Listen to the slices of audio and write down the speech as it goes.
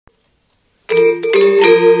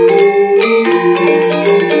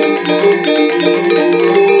This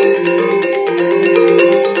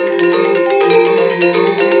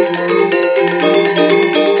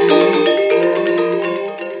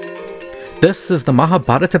is the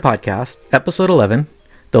Mahabharata podcast, episode 11,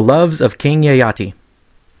 The Loves of King Yayati.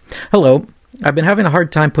 Hello, I've been having a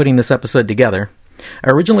hard time putting this episode together.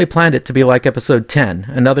 I originally planned it to be like episode 10,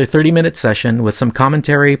 another 30-minute session with some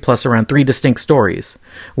commentary plus around 3 distinct stories.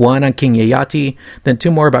 One on King Yayati, then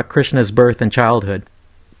 2 more about Krishna's birth and childhood.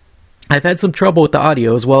 I've had some trouble with the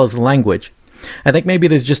audio as well as the language. I think maybe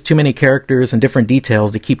there's just too many characters and different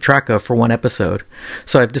details to keep track of for one episode,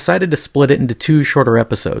 so I've decided to split it into 2 shorter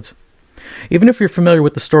episodes. Even if you're familiar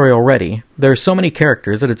with the story already, there are so many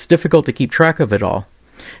characters that it's difficult to keep track of it all.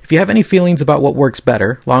 If you have any feelings about what works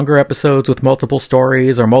better, longer episodes with multiple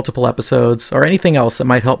stories or multiple episodes, or anything else that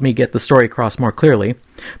might help me get the story across more clearly,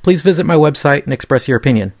 please visit my website and express your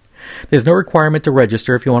opinion. There's no requirement to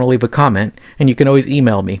register if you want to leave a comment, and you can always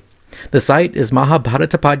email me. The site is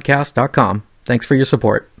mahabharatapodcast.com. Thanks for your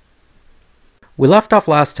support. We left off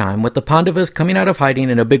last time with the Pandavas coming out of hiding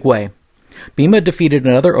in a big way. Bhima defeated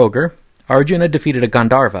another ogre, Arjuna defeated a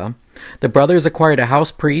Gandharva, the brothers acquired a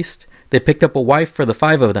house priest, they picked up a wife for the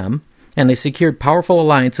 5 of them, and they secured powerful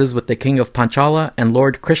alliances with the king of Panchala and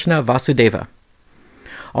Lord Krishna Vasudeva.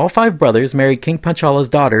 All 5 brothers married King Panchala's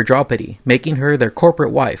daughter Draupadi, making her their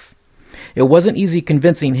corporate wife. It wasn't easy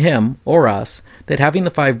convincing him, or us, that having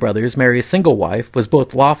the 5 brothers marry a single wife was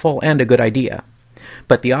both lawful and a good idea.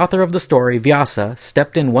 But the author of the story, Vyasa,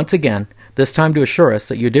 stepped in once again, this time to assure us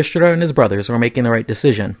that Yudhishthira and his brothers were making the right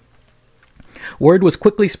decision. Word was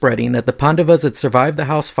quickly spreading that the Pandavas had survived the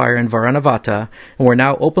house fire in Varanavata and were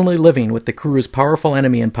now openly living with the Kuru's powerful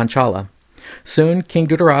enemy in Panchala. Soon, King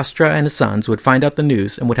Dhritarashtra and his sons would find out the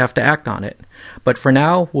news and would have to act on it. But for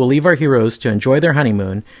now, we'll leave our heroes to enjoy their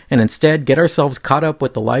honeymoon and instead get ourselves caught up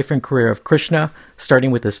with the life and career of Krishna,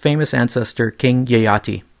 starting with his famous ancestor, King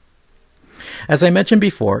Yayati. As I mentioned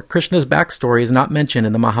before, Krishna's backstory is not mentioned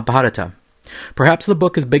in the Mahabharata. Perhaps the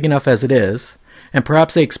book is big enough as it is, and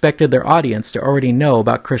perhaps they expected their audience to already know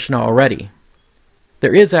about Krishna already.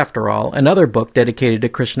 There is, after all, another book dedicated to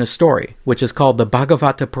Krishna's story, which is called the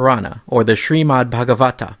Bhagavata Purana, or the Srimad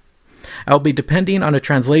Bhagavata. I will be depending on a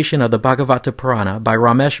translation of the Bhagavata Purana by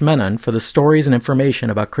Ramesh Menon for the stories and information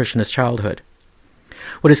about Krishna's childhood.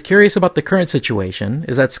 What is curious about the current situation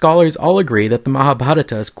is that scholars all agree that the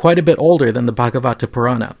Mahabharata is quite a bit older than the Bhagavata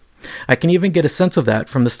Purana. I can even get a sense of that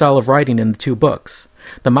from the style of writing in the 2 books.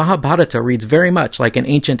 The Mahabharata reads very much like an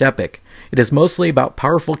ancient epic. It is mostly about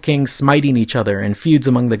powerful kings smiting each other and feuds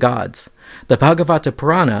among the gods. The Bhagavata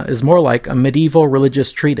Purana is more like a medieval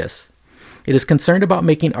religious treatise. It is concerned about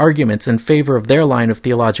making arguments in favor of their line of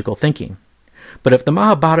theological thinking. But if the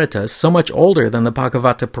Mahabharata is so much older than the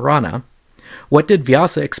Bhagavata Purana, what did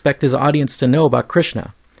Vyasa expect his audience to know about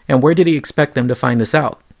Krishna, and where did he expect them to find this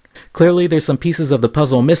out? Clearly there's some pieces of the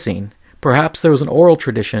puzzle missing. Perhaps there was an oral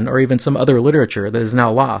tradition or even some other literature that is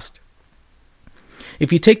now lost.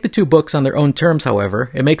 If you take the 2 books on their own terms, however,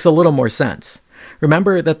 it makes a little more sense.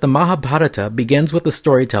 Remember that the Mahabharata begins with the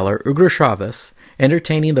storyteller Ugrasravas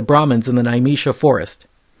entertaining the Brahmins in the Naimisha forest.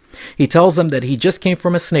 He tells them that he just came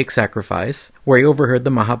from a snake sacrifice, where he overheard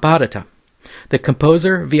the Mahabharata. The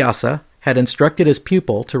composer, Vyasa, had instructed his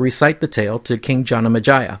pupil to recite the tale to King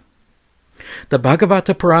Janamejaya. The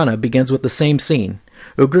Bhagavata Purana begins with the same scene,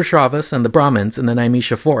 Ugrasravas and the Brahmins in the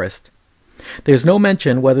Naimisha forest. There's no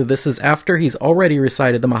mention whether this is after he's already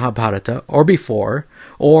recited the Mahabharata or before,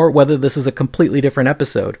 or whether this is a completely different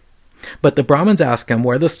episode. But the Brahmins ask him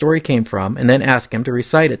where the story came from and then ask him to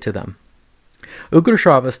recite it to them.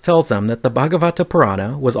 Ugrasravas tells them that the Bhagavata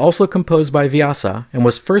Purana was also composed by Vyasa and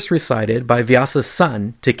was first recited by Vyasa's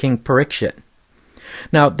son to King Parikshit.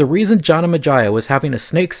 Now, the reason Janamejaya was having a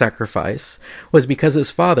snake sacrifice was because his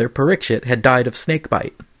father, Parikshit, had died of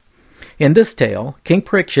snakebite. In this tale, King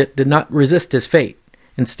Parikshit did not resist his fate.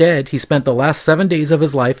 Instead, he spent the last 7 days of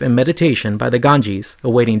his life in meditation by the Ganges,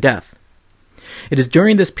 awaiting death. It is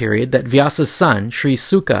during this period that Vyasa's son, Sri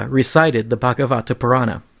Suka, recited the Bhagavata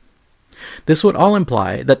Purana. This would all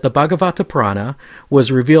imply that the Bhagavata Purana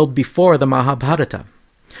was revealed before the Mahabharata.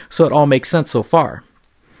 So it all makes sense so far.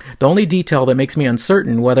 The only detail that makes me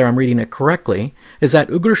uncertain whether I'm reading it correctly is that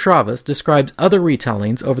Ugrasravas describes other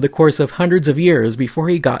retellings over the course of hundreds of years before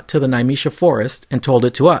he got to the Naimisha forest and told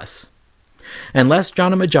it to us. Unless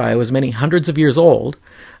Janamejaya was many hundreds of years old,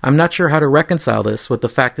 I'm not sure how to reconcile this with the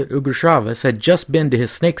fact that Ugrasravas had just been to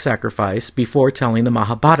his snake sacrifice before telling the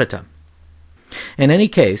Mahabharata. In any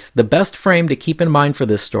case, the best frame to keep in mind for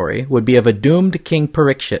this story would be of a doomed King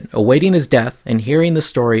Parikshit awaiting his death and hearing the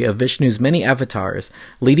story of Vishnu's many avatars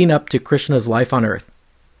leading up to Krishna's life on earth.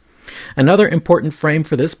 Another important frame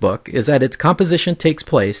for this book is that its composition takes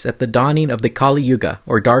place at the dawning of the Kali Yuga,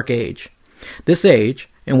 or Dark Age. This age,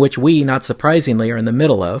 in which we, not surprisingly, are in the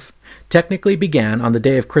middle of, technically began on the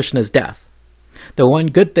day of Krishna's death. The one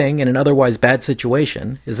good thing in an otherwise bad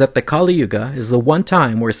situation is that the Kali Yuga is the one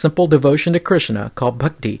time where simple devotion to Krishna, called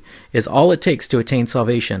bhakti, is all it takes to attain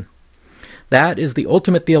salvation. That is the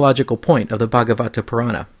ultimate theological point of the Bhagavata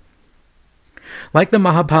Purana. Like the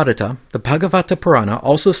Mahabharata, the Bhagavata Purana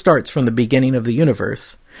also starts from the beginning of the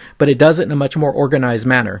universe, but it does it in a much more organized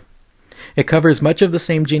manner. It covers much of the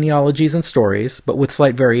same genealogies and stories, but with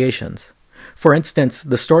slight variations. For instance,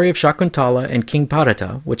 the story of Shakuntala and King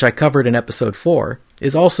Bharata, which I covered in episode 4,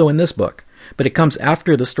 is also in this book, but it comes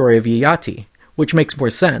after the story of Yayati, which makes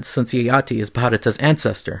more sense since Yayati is Bharata's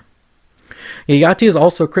ancestor. Yayati is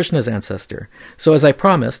also Krishna's ancestor, so as I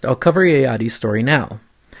promised, I'll cover Yayati's story now.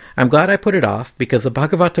 I'm glad I put it off because the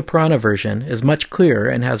Bhagavata Purana version is much clearer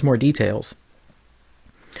and has more details.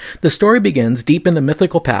 The story begins deep in the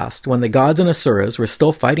mythical past when the gods and asuras were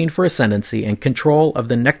still fighting for ascendancy and control of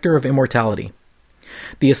the nectar of immortality.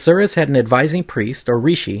 The asuras had an advising priest, or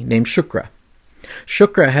rishi, named Shukra.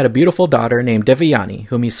 Shukra had a beautiful daughter named Devayani,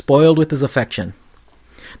 whom he spoiled with his affection.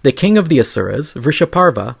 The king of the asuras,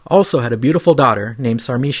 Vrishaparva, also had a beautiful daughter named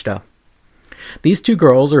Sarmishta. These two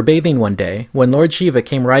girls were bathing one day when Lord Shiva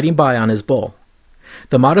came riding by on his bull.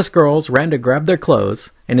 The modest girls ran to grab their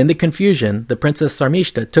clothes, and in the confusion, the princess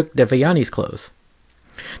Sarmishta took Devayani's clothes.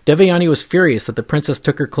 Devayani was furious that the princess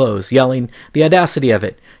took her clothes, yelling, "The audacity of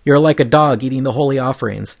it! You are like a dog eating the holy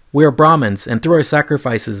offerings. We are Brahmins, and through our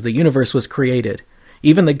sacrifices the universe was created.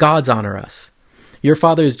 Even the gods honor us. Your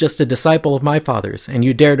father is just a disciple of my father's, and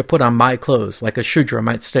you dare to put on my clothes like a Shudra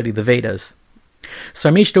might study the Vedas."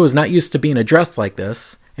 Sarmishta was not used to being addressed like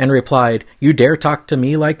this, and replied, "You dare talk to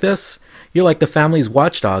me like this? You're like the family's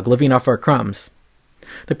watchdog living off our crumbs."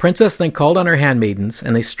 The princess then called on her handmaidens,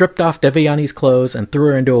 and they stripped off Devayani's clothes and threw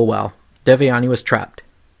her into a well. Devayani was trapped.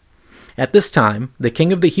 At this time, the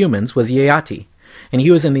king of the humans was Yayati, and he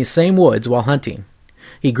was in these same woods while hunting.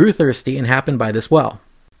 He grew thirsty and happened by this well.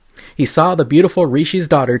 He saw the beautiful Rishi's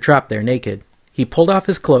daughter trapped there naked. He pulled off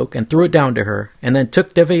his cloak and threw it down to her, and then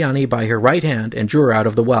took Devayani by her right hand and drew her out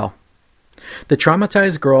of the well. The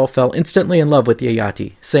traumatized girl fell instantly in love with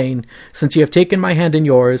Yayati, saying, "Since you have taken my hand in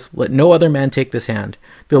yours, let no other man take this hand.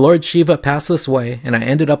 The Lord Shiva passed this way, and I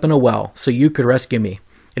ended up in a well, so you could rescue me.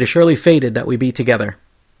 It is surely fated that we be together."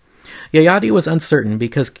 Yayati was uncertain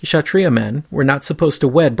because Kshatriya men were not supposed to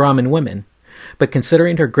wed Brahmin women, but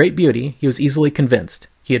considering her great beauty, he was easily convinced.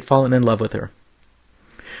 He had fallen in love with her.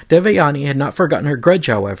 Devayani had not forgotten her grudge,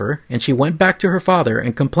 however, and she went back to her father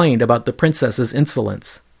and complained about the princess's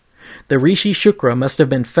insolence. The Rishi Shukra must have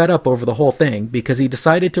been fed up over the whole thing because he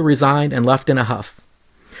decided to resign and left in a huff.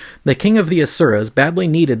 The king of the Asuras badly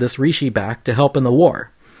needed this Rishi back to help in the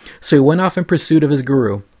war, so he went off in pursuit of his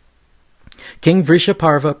guru. King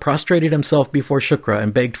Vrishaparva prostrated himself before Shukra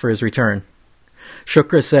and begged for his return.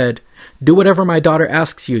 Shukra said, "Do whatever my daughter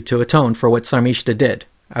asks you to atone for what Sarmishta did.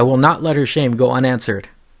 I will not let her shame go unanswered."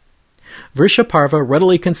 Vrishaparva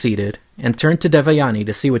readily conceded and turned to Devayani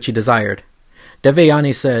to see what she desired.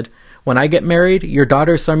 Devayani said, "When I get married, your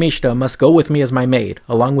daughter Sarmishta must go with me as my maid,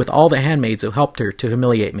 along with all the handmaids who helped her to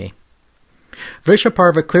humiliate me."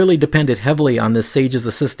 Vrishaparva clearly depended heavily on this sage's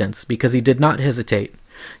assistance because he did not hesitate.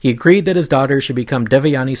 He agreed that his daughter should become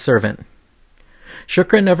Devayani's servant.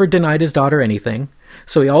 Shukra never denied his daughter anything,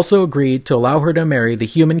 so he also agreed to allow her to marry the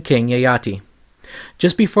human king Yayati.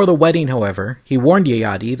 Just before the wedding, however, he warned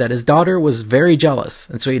Yayati that his daughter was very jealous,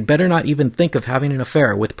 and so he had better not even think of having an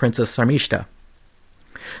affair with Princess Sarmishta.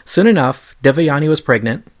 Soon enough, Devayani was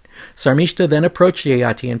pregnant. Sarmishta then approached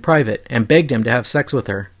Yayati in private and begged him to have sex with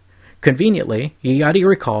her. Conveniently, Yayati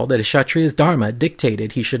recalled that his Kshatriya's dharma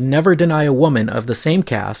dictated he should never deny a woman of the same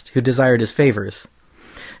caste who desired his favors.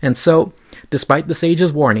 And so, despite the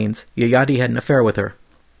sage's warnings, Yayati had an affair with her.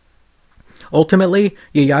 Ultimately,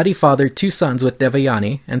 Yayati fathered 2 sons with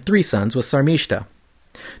Devayani and 3 sons with Sarmishta.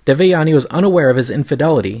 Devayani was unaware of his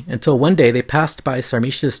infidelity until one day they passed by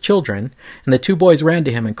Sarmishta's children, and the 2 boys ran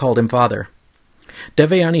to him and called him father.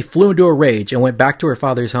 Devayani flew into a rage and went back to her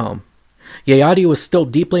father's home. Yayati was still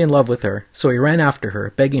deeply in love with her, so he ran after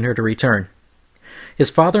her, begging her to return. His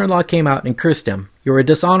father-in-law came out and cursed him. "You are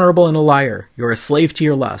dishonorable and a liar. You are a slave to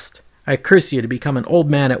your lust. I curse you to become an old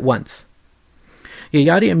man at once."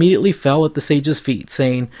 Yayati immediately fell at the sage's feet,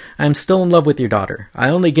 saying, "I am still in love with your daughter. I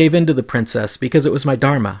only gave in to the princess because it was my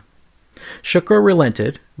dharma." Shukra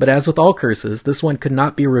relented, but as with all curses, this one could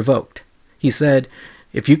not be revoked. He said,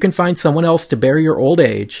 "If you can find someone else to bear your old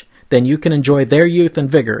age, then you can enjoy their youth and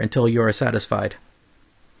vigor until you are satisfied."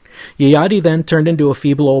 Yayati then turned into a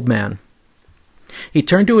feeble old man. He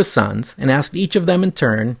turned to his sons and asked each of them in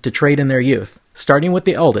turn to trade in their youth, starting with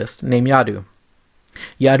the eldest, named Yadu.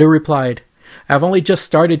 Yadu replied, "I have only just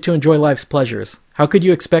started to enjoy life's pleasures. How could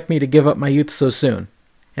you expect me to give up my youth so soon?"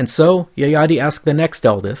 And so Yayati asked the next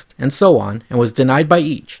eldest, and so on, and was denied by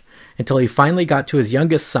each, until he finally got to his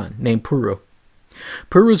youngest son, named Puru.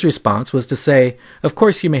 Puru's response was to say, "Of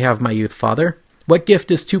course you may have my youth, father. What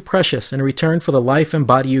gift is too precious in return for the life and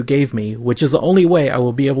body you gave me, which is the only way I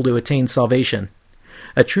will be able to attain salvation?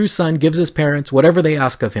 A true son gives his parents whatever they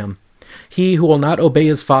ask of him. He who will not obey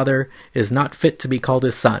his father is not fit to be called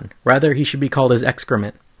his son. Rather, he should be called his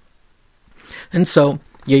excrement." And so,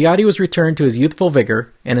 Yayati was returned to his youthful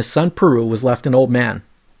vigor, and his son Puru was left an old man.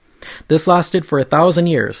 This lasted for 1,000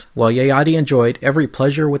 years, while Yayati enjoyed every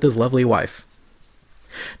pleasure with his lovely wife.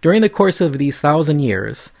 During the course of these 1,000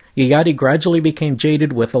 years, Yayati gradually became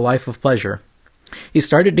jaded with a life of pleasure. He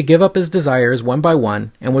started to give up his desires one by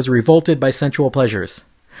one, and was revolted by sensual pleasures.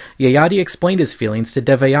 Yayati explained his feelings to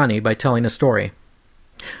Devayani by telling a story.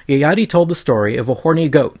 Yayati told the story of a horny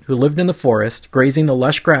goat who lived in the forest, grazing the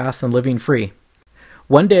lush grass and living free.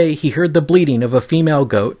 One day he heard the bleating of a female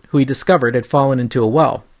goat who he discovered had fallen into a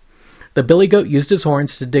well. The billy goat used his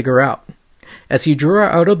horns to dig her out. As he drew her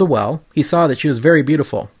out of the well, he saw that she was very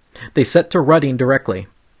beautiful. They set to rutting directly.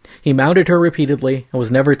 He mounted her repeatedly and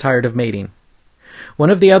was never tired of mating. One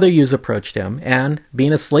of the other ewes approached him, and,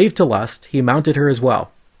 being a slave to lust, he mounted her as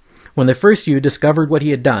well. When the first ewe discovered what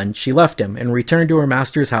he had done, she left him and returned to her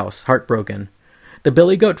master's house, heartbroken. The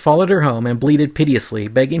billy goat followed her home and bleated piteously,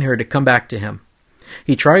 begging her to come back to him.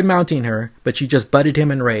 He tried mounting her, but she just butted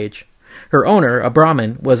him in rage. Her owner, a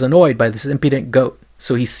Brahmin, was annoyed by this impudent goat,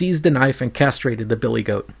 so he seized a knife and castrated the billy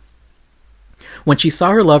goat. When she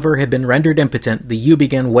saw her lover had been rendered impotent, the ewe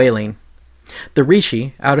began wailing. The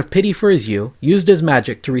rishi, out of pity for his ewe, used his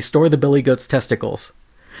magic to restore the billy goat's testicles.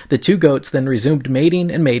 The two goats then resumed mating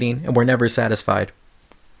and were never satisfied.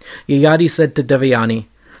 Yayati said to Devayani,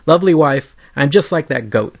 "Lovely wife, I am just like that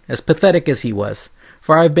goat, as pathetic as he was,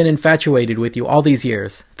 for I have been infatuated with you all these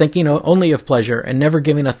years, thinking only of pleasure and never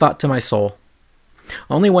giving a thought to my soul.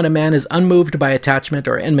 Only when a man is unmoved by attachment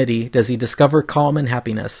or enmity does he discover calm and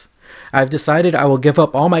happiness. I have decided I will give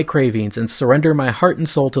up all my cravings and surrender my heart and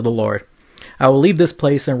soul to the Lord. I will leave this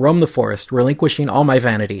place and roam the forest, relinquishing all my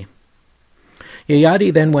vanity."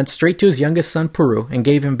 Yayati then went straight to his youngest son Puru and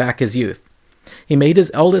gave him back his youth. He made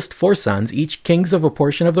his eldest 4 sons each kings of a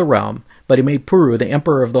portion of the realm, but he made Puru the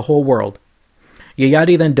emperor of the whole world.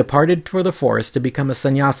 Yayati then departed for the forest to become a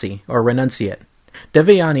sannyasi, or renunciate.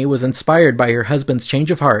 Devayani was inspired by her husband's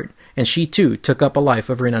change of heart, and she too took up a life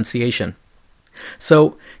of renunciation.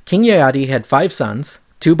 So, King Yayati had 5 sons,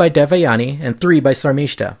 2 by Devayani and 3 by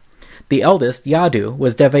Sarmishta. The eldest, Yadu,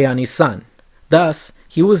 was Devayani's son. Thus,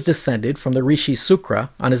 he was descended from the rishi Sukra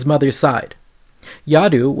on his mother's side.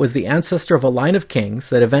 Yadu was the ancestor of a line of kings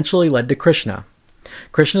that eventually led to Krishna.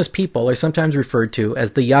 Krishna's people are sometimes referred to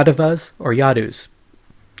as the Yadavas or Yadus.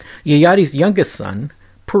 Yayati's youngest son,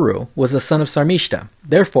 Puru, was the son of Sarmishta.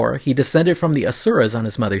 Therefore, he descended from the Asuras on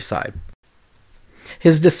his mother's side.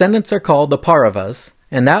 His descendants are called the Pauravas,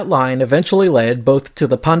 and that line eventually led both to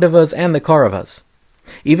the Pandavas and the Kauravas.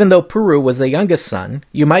 Even though Puru was the youngest son,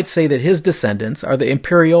 you might say that his descendants are the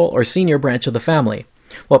imperial or senior branch of the family,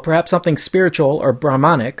 while perhaps something spiritual or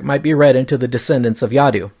Brahmanic might be read into the descendants of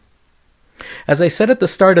Yadu. As I said at the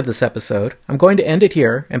start of this episode, I'm going to end it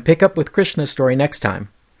here and pick up with Krishna's story next time.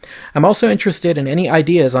 I'm also interested in any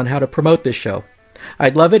ideas on how to promote this show.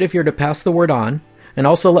 I'd love it if you're to pass the word on, and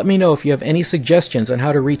also let me know if you have any suggestions on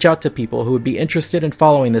how to reach out to people who would be interested in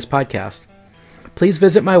following this podcast. Please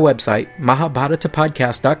visit my website,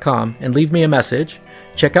 mahabharatapodcast.com, and leave me a message.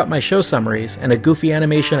 Check out my show summaries and a goofy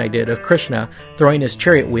animation I did of Krishna throwing his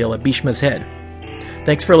chariot wheel at Bhishma's head.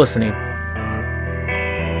 Thanks for listening.